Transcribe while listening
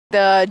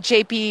The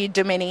JP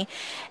Duminy,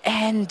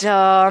 and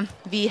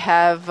we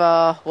have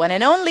one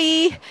and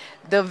only,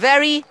 the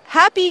very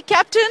happy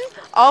captain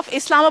of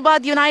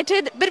Islamabad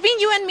United. Between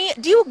you and me,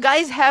 do you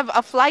guys have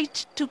a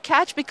flight to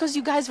catch? Because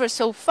you guys were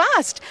so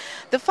fast.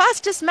 The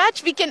fastest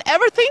match we can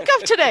ever think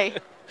of today.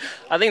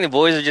 I think the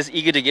boys are just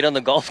eager to get on the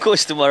golf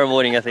course tomorrow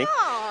morning, I think.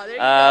 Oh, there you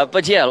go.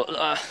 But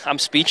yeah, I'm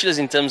speechless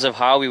in terms of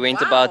how we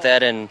went about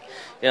that, and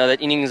that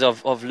innings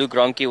of Luke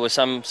Ronke was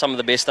some of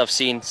the best I've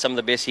seen, some of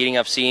the best hitting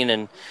I've seen,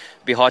 and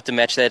it'd be hard to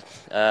match that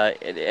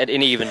at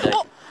any given day.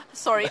 Oh,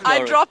 sorry,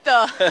 I dropped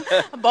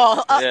the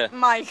ball.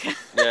 Mike.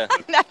 Yeah.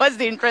 That was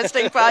the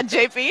interesting part,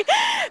 JP,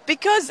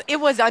 because it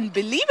was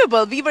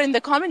unbelievable. We were in the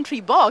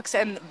commentary box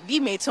and we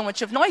made so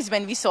much of noise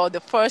when we saw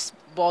the first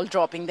ball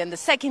dropping, then the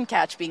second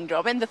catch being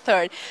dropped, and the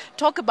third.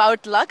 Talk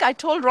about luck. I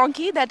told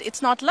Ronke that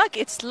it's not luck,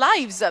 it's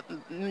lives.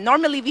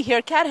 Normally we hear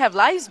cat have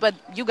lives, but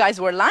you guys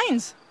were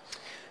lions.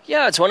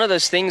 Yeah, it's one of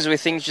those things where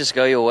things just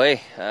go your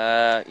way.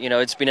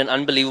 It's been an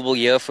unbelievable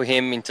year for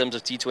him in terms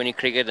of T20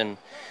 cricket, and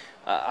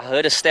I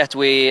heard a stat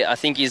where I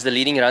think he's the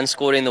leading run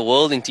scorer in the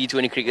world in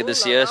T20 cricket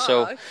this year.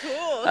 So,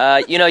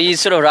 cool. he's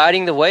sort of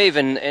riding the wave,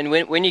 and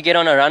when you get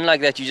on a run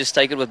like that, you just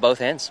take it with both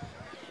hands.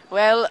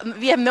 Well,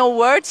 we have no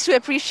words to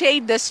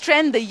appreciate the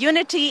strength, the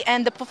unity,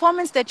 and the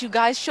performance that you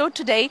guys showed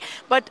today.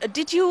 But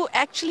did you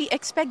actually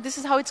expect this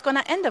is how it's going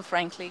to end up,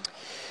 frankly?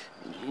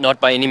 Not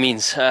by any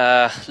means.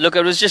 Look,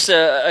 it was just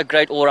a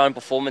great all-round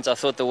performance. I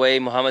thought the way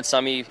Mohammad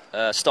Sami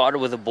started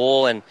with the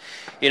ball, and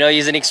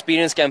he's an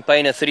experienced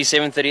campaigner,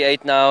 37,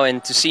 38 now,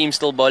 and to see him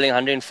still bowling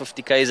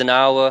 150 k's an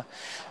hour,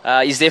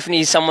 he's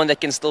definitely someone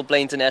that can still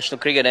play international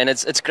cricket, and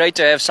it's great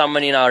to have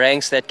someone in our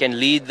ranks that can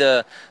lead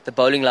the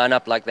bowling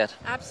lineup like that.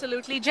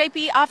 Absolutely.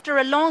 JP, after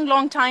a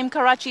long time,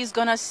 Karachi is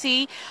going to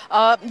see,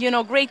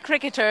 great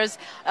cricketers.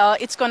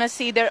 It's going to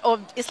see their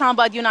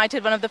Islamabad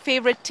United, one of the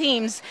favorite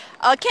teams.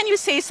 Can you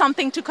say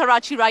something to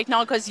Karachi right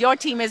now, because your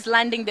team is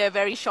landing there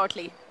very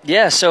shortly?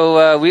 Yeah,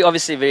 so we're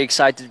obviously very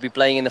excited to be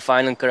playing in the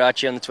final in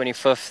Karachi on the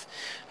 25th.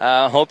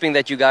 Hoping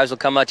that you guys will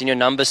come out in your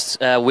numbers,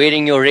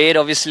 wearing your red,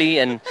 obviously,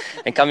 and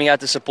coming out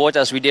to support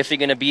us. We're definitely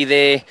going to be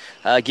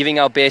there, giving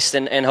our best,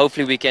 and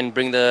hopefully we can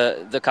bring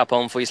the cup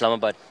home for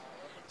Islamabad.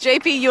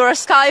 JP, you're a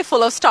sky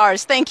full of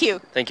stars. Thank you.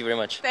 Thank you very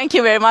much. Thank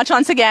you very much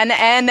once again.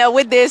 And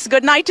with this,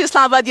 good night to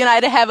Islamabad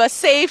United. Have a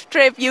safe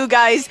trip, you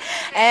guys.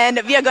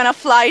 And we are going to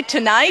fly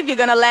tonight. We're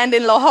going to land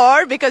in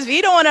Lahore because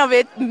we don't want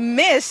to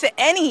miss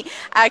any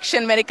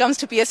action when it comes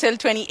to PSL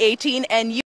 2018. And you